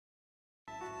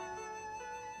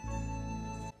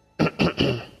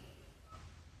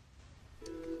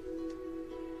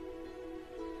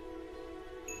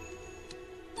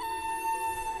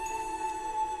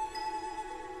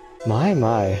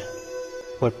My,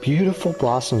 what beautiful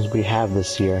blossoms we have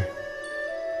this year.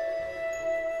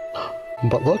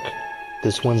 But look,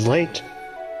 this one's late.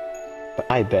 But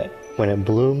I bet when it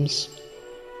blooms,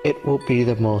 it will be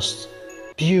the most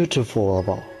beautiful of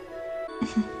all.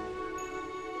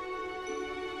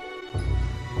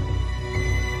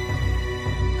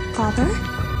 Father?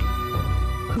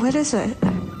 What is it?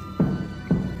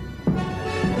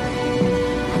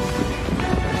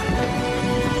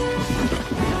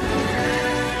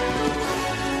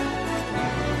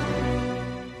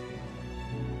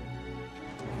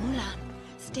 Mulan,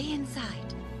 stay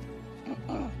inside.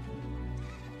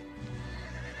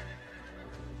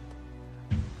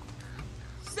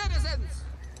 Citizens,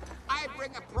 I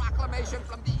bring a proclamation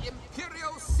from the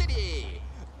Imperial City.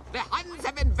 The Huns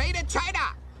have invaded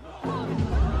China.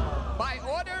 By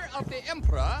order of the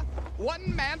Emperor,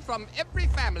 one man from every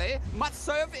family must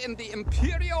serve in the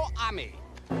Imperial Army.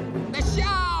 The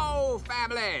Shou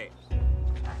family.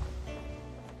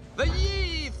 The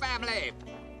Yi family.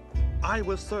 I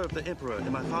will serve the Emperor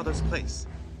in my father's place.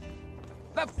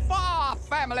 The Fa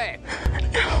family.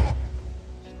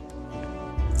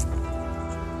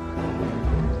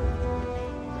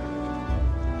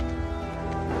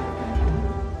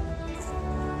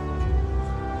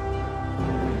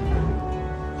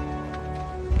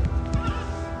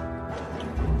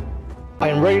 I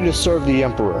am ready to serve the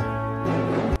Emperor.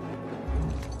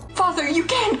 Father, you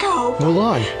can't go!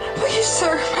 Mulan! Please,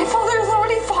 sir. My father has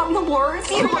already fought in the war. If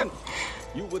you...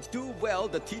 You would do well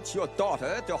to teach your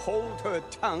daughter to hold her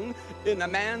tongue in a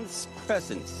man's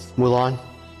presence. Mulan,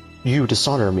 you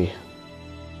dishonor me.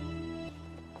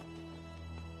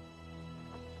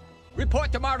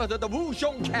 Report tomorrow to the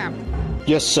Zhou camp.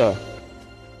 Yes, sir.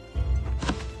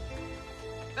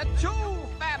 The Zhou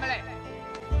family.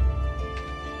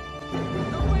 The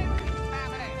Wen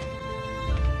family.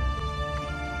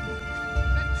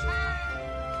 The Chang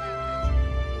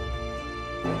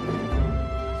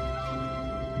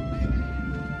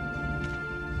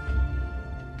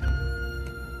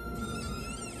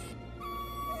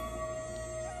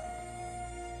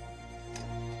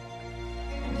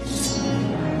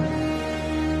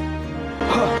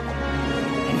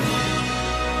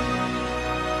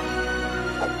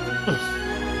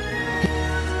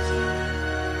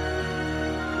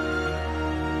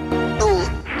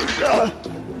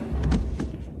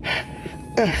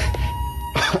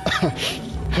family.